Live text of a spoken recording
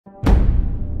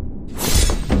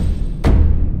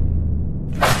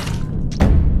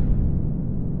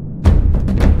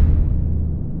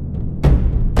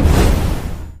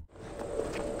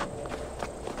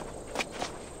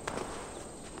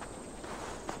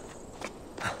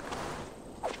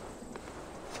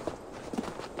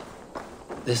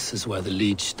This is where the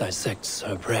leech dissects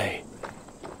her prey.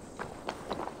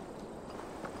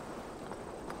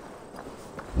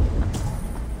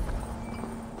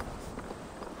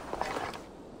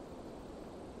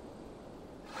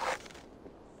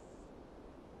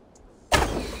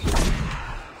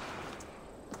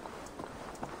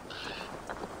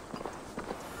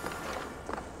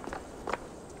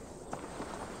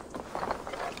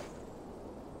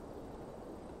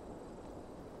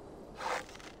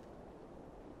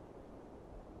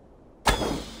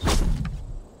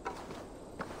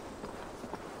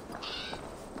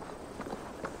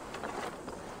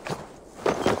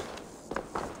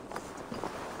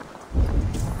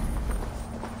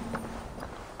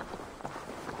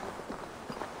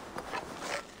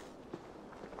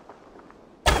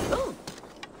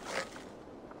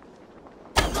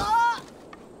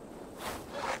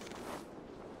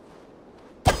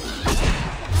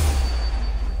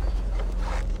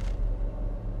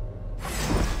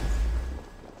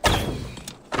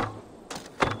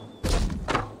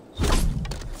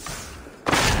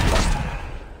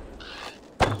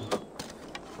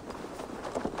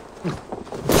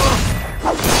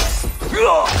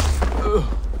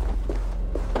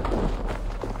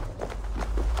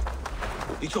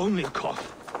 It's only a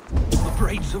cough. The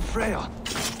braids of Freya.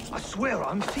 I swear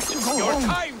I'm fit to go Your home.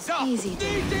 time's up! Easy,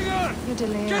 dear. Digger! You're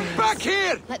delirious. Get back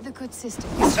here! Let the good sister...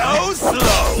 So slow!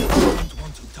 I don't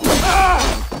want to die.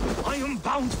 I am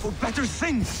bound for better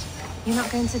things. You're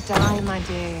not going to die, my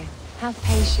dear. Have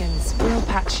patience. We'll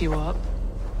patch you up.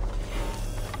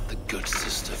 The good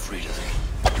sister freed us.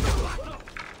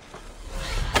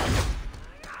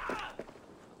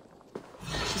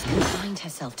 She's confined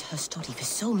herself to her study for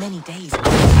so many days.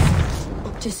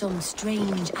 Up to some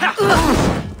strange...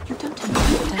 You don't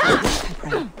understand her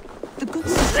brain. The good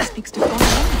sister speaks to God alone.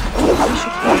 We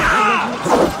should follow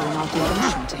in our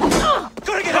devotion to him.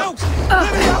 Gotta get out!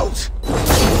 Let me out!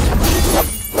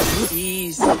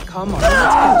 Easy. Come on.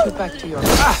 Let's get you back to your...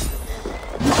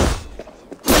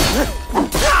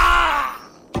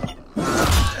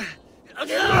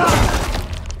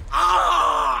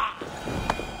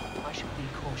 I should be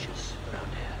cautious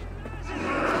around here.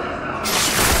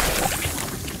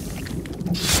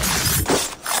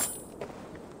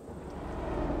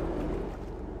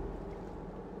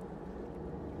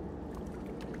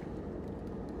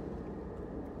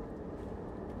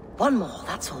 One more,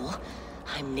 that's all.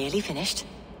 I'm nearly finished.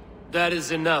 That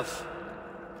is enough.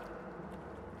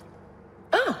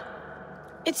 Ah,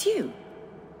 it's you.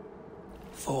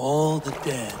 For all the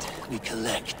dead we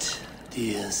collect,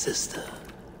 dear sister,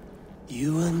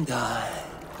 you and I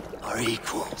are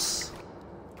equals.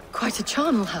 Quite a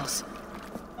charnel house.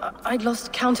 I'd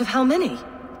lost count of how many.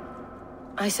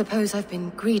 I suppose I've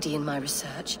been greedy in my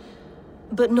research,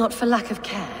 but not for lack of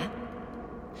care.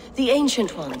 The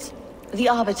ancient ones, the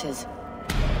arbiters,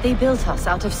 they built us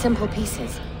out of simple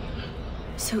pieces.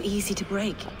 So easy to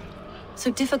break,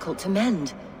 so difficult to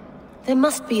mend. There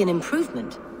must be an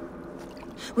improvement.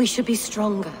 We should be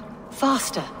stronger,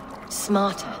 faster,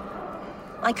 smarter.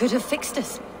 I could have fixed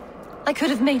us. I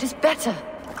could have made us better.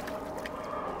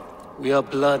 We are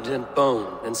blood and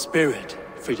bone and spirit,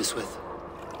 Friediswith.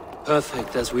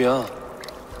 Perfect as we are.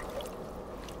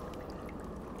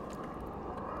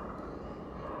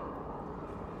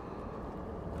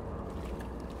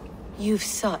 You've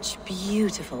such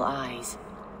beautiful eyes.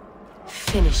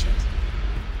 Finish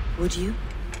it, would you?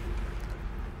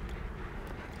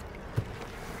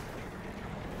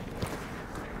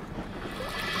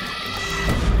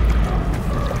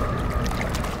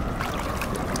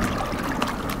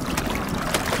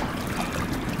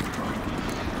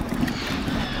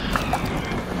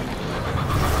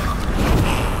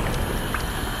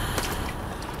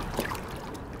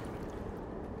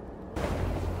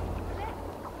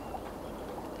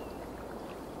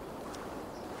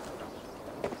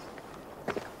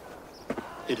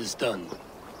 It is done.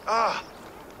 Ah,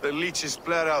 the leech is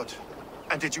bled out.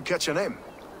 And did you catch her name?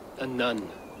 A nun,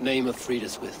 name of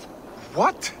Friediswith.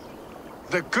 What?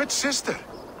 The good sister?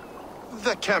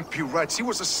 That can't be right. She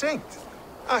was a saint.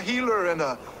 A healer and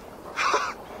a...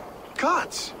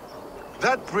 Gods!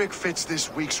 That brick fits this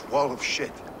week's wall of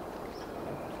shit.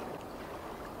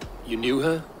 You knew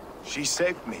her? She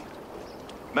saved me.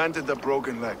 Mended a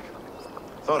broken leg.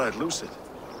 Thought I'd lose it.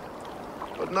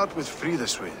 But not with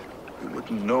Friediswith. We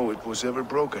wouldn't know it was ever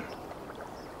broken.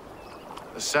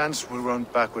 The sands will run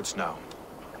backwards now.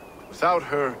 Without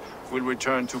her, we'll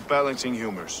return to balancing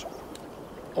humors.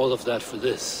 All of that for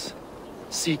this.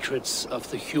 Secrets of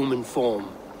the human form.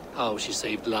 How she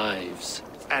saved lives.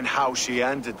 And how she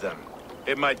ended them.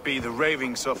 It might be the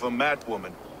ravings of a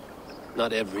madwoman.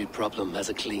 Not every problem has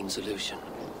a clean solution.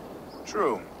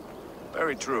 True.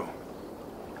 Very true.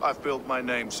 I've built my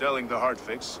name selling the heart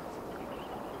fix.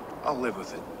 I'll live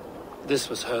with it. This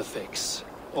was her fix.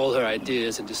 All her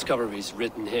ideas and discoveries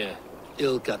written here.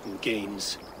 Ill-gotten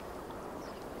gains.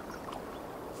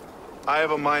 I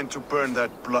have a mind to burn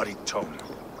that bloody tome.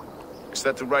 Is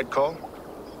that the right call?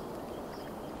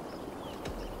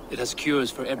 It has cures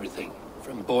for everything,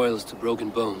 from boils to broken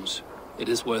bones. It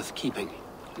is worth keeping.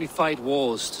 We fight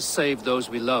wars to save those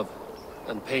we love,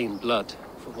 and pay in blood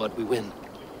for what we win.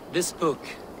 This book,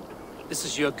 this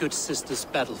is your good sister's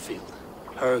battlefield.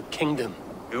 Her kingdom.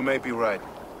 You may be right.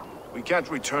 We can't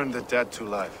return the dead to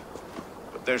life.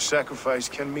 But their sacrifice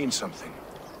can mean something.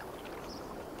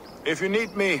 If you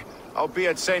need me, I'll be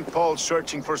at St. Paul's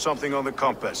searching for something on the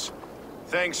compass.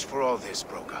 Thanks for all this,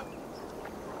 Broka.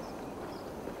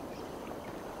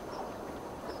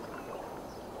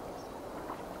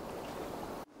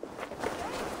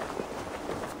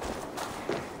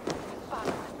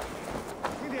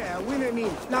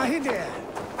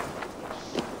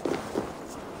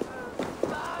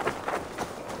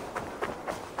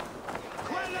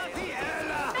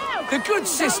 The good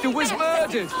sister was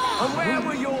murdered, and where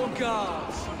were your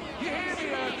guards? You hear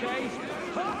me, okay?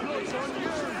 Blood's on you.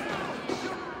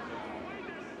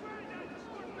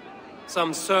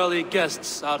 Some surly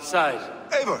guests outside.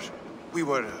 Eivor!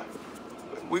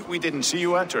 We didn't see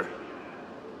you enter.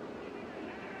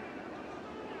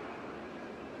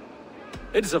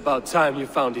 It's about time you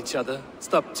found each other.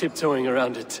 Stop tiptoeing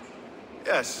around it.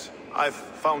 Yes, I've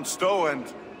found Stowe and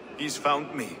he's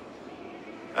found me.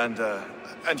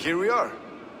 And here we are,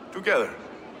 together.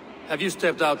 Have you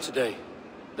stepped out today?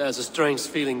 There's a strange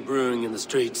feeling brewing in the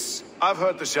streets. I've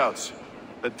heard the shouts.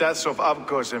 The deaths of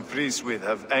Avgos and Friswith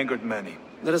have angered many.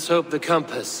 Let us hope the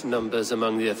compass numbers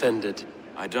among the offended.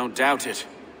 I don't doubt it.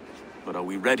 But are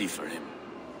we ready for him?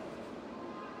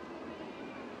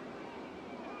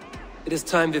 It is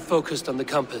time we focused on the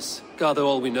compass. Gather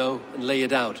all we know and lay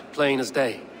it out, plain as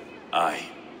day. Aye.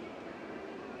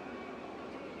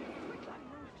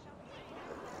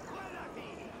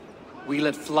 We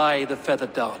let fly the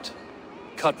feathered dart.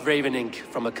 Cut raven ink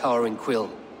from a cowering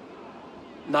quill.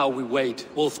 Now we wait,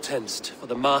 wolf-tensed, for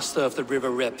the master of the River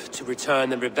Rep to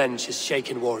return and revenge his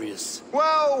shaken warriors.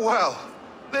 Well, well.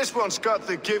 This one's got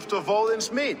the gift of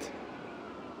Odin's meat.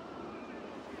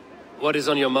 What is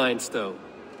on your mind, Stowe?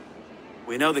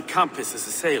 We know the compass is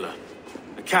a sailor.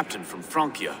 A captain from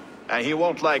Francia. And he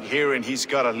won't like hearing he's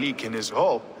got a leak in his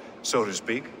hull, so to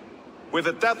speak. With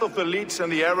the death of the leads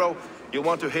and the arrow, you'll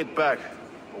want to hit back.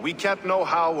 But we can't know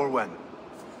how or when.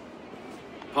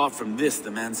 Apart from this,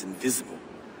 the man's invisible.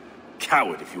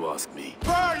 Coward, if you ask me.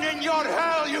 Burn in your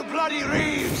hell, you bloody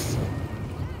reeves!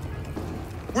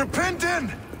 We're pinned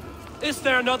in! Is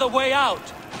there another way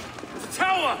out? The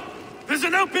tower! There's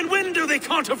an open window they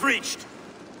can't have reached!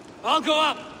 I'll go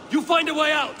up. You find a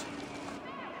way out.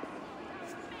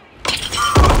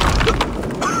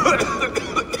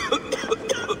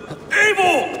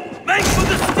 Eivor! Make for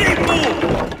the steeple!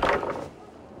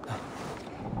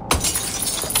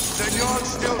 The yard's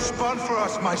still spun for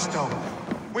us, my Stone.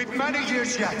 We've many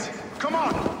years yet. Come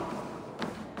on!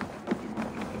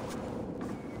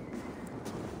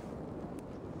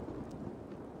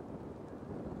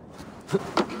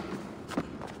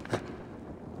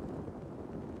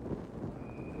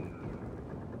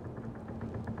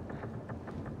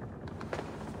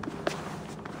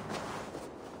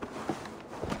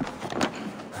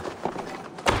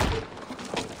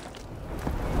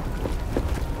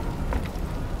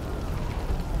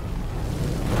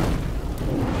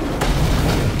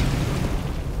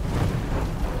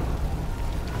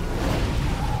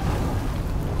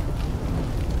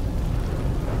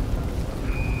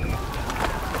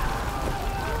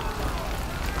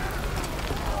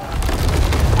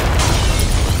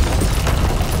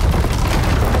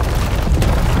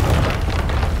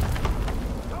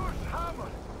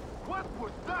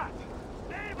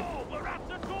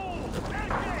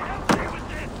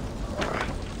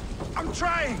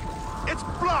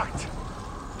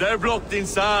 They're blocked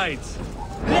inside.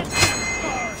 Let's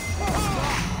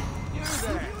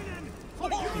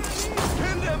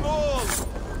Kill them all!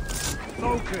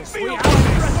 focus. We have a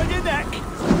breath on your neck.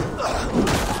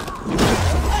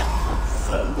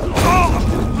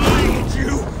 Bleed,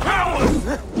 you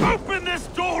coward! Open this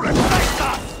door and face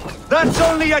us! That's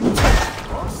only a...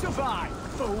 Won't survive,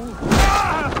 fool.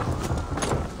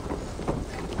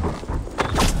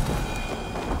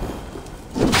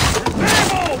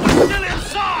 We're still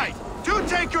inside! Do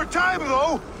take your time,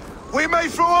 though! We may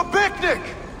throw a picnic!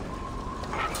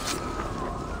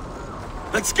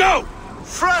 Let's go!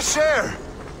 Fresh air!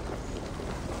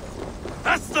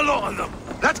 That's the lot of them!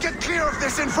 Let's get clear of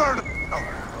this inferno!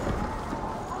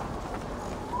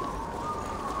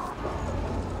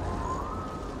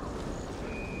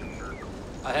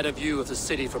 I had a view of the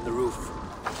city from the roof.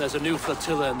 There's a new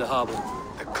flotilla in the harbor.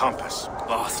 The compass.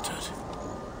 Bastard.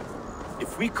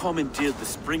 If we commandeered the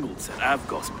springalds that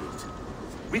Avgos built,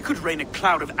 we could rain a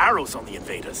cloud of arrows on the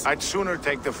invaders. I'd sooner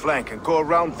take the flank and go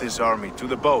around this army to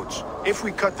the boats. If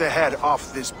we cut the head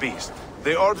off this beast,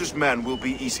 the Order's men will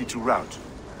be easy to rout.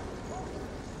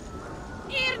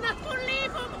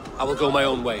 I will go my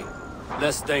own way.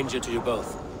 Less danger to you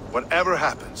both. Whatever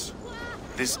happens,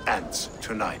 this ends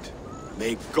tonight.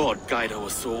 May God guide our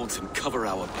swords and cover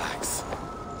our backs.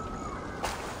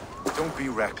 Don't be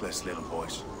reckless, little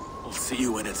boys. I'll see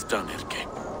you when it's done, Erke.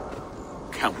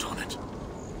 Count on it.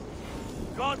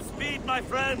 Godspeed, my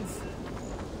friends!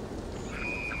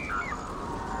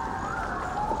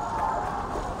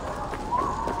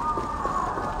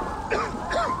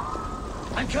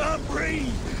 I can't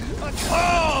breathe! I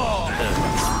can't!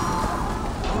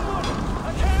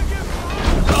 I can't get...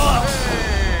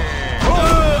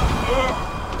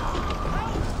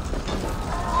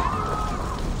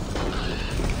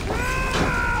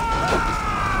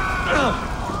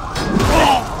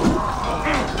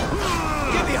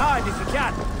 Get behind if you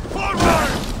can! Forward!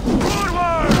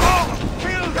 Forward!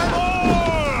 Kill them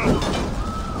all!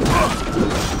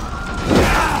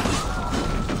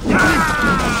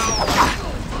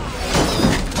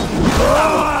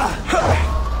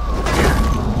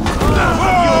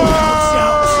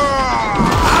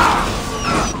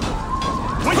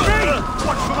 With me!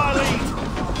 Watch for my lead!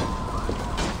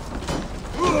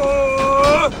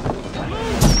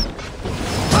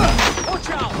 Watch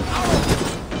out!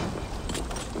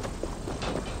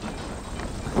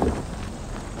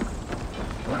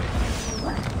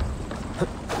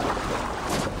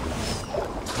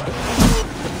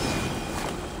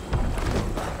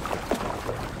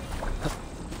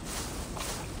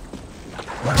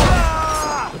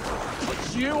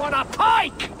 You on a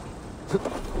pike!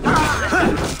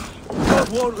 God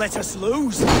won't let us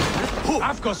lose.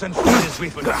 I've got some friends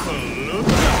with me.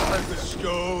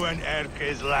 Stow and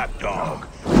Erke's lapdog.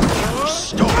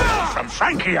 Stolen from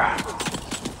Francia!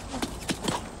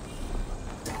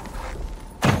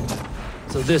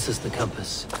 So this is the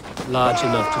compass. Large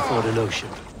enough to ford an ocean.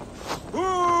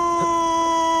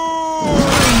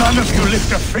 None of you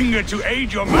lift a finger to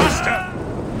aid your master!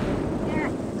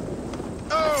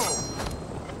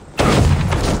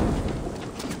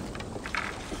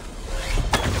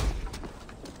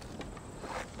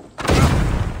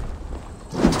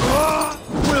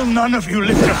 Will none of you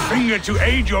lift a finger to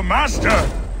aid your master?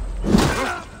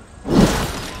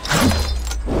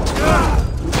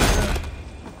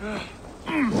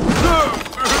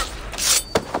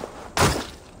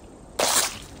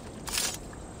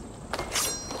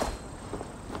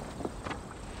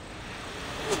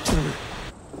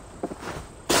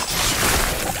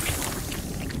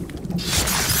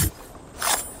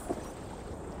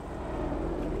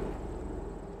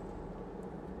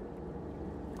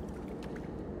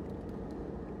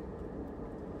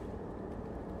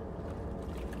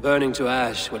 Burning to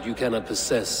ash what you cannot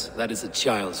possess, that is a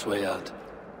child's way out.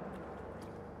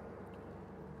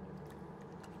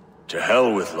 To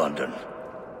hell with London.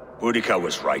 Boudica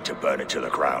was right to burn it to the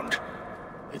ground.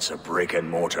 It's a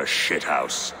brick-and-mortar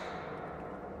shithouse.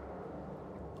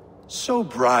 So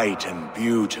bright and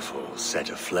beautiful, set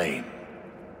aflame.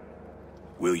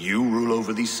 Will you rule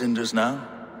over these cinders now?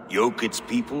 Yoke its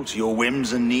people to your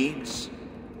whims and needs?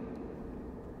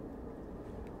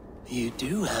 You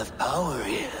do have power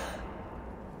here.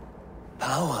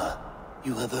 Power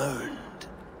you have earned.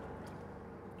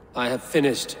 I have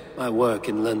finished my work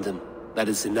in London. That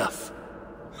is enough.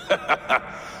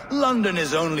 London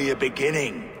is only a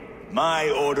beginning. My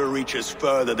order reaches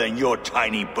further than your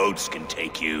tiny boats can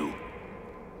take you.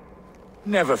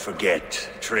 Never forget,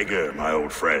 Trigger, my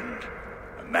old friend.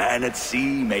 A man at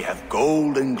sea may have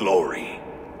gold and glory,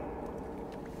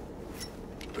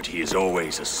 but he is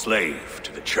always a slave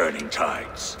to the churning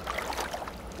tides.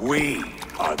 We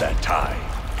are that tide.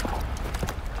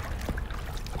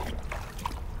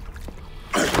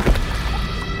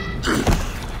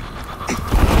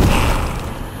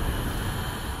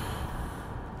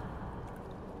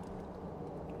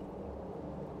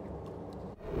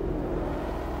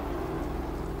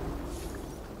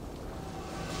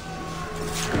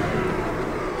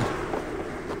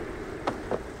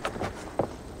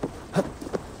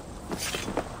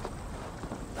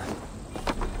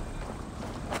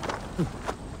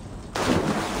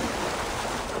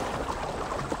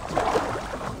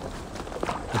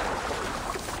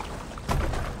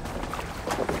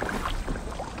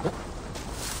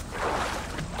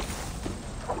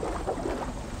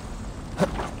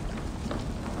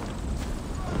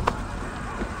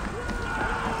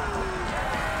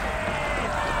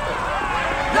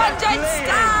 London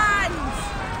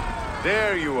stands!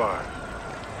 There you are.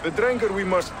 The drinker we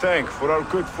must thank for our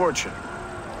good fortune.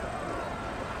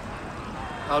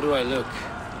 How do I look?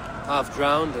 Half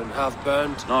drowned and half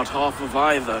burned? Not half of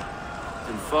either.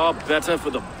 And far better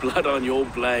for the blood on your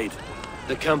blade.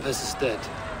 The Compass is dead.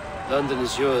 London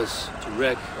is yours, to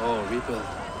wreck or rebuild.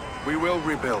 We will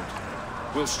rebuild.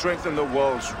 We'll strengthen the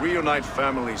walls, reunite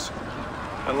families,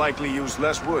 and likely use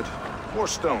less wood, more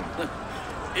stone.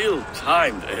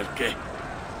 Ill-timed, Erke.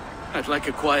 I'd like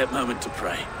a quiet moment to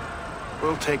pray.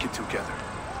 We'll take it together.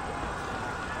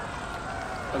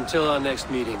 Until our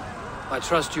next meeting, I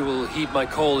trust you will heed my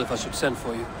call if I should send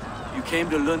for you. You came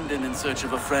to London in search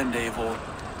of a friend, Eivor.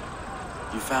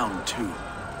 You found two.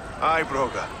 Aye,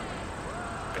 Broga.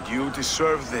 And you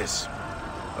deserve this.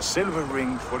 A silver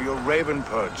ring for your raven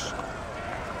perch.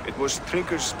 It was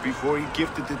Trigger's before he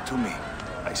gifted it to me.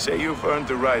 I say you've earned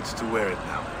the right to wear it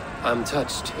now. I'm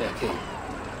touched, Erke.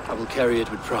 I will carry it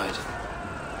with pride.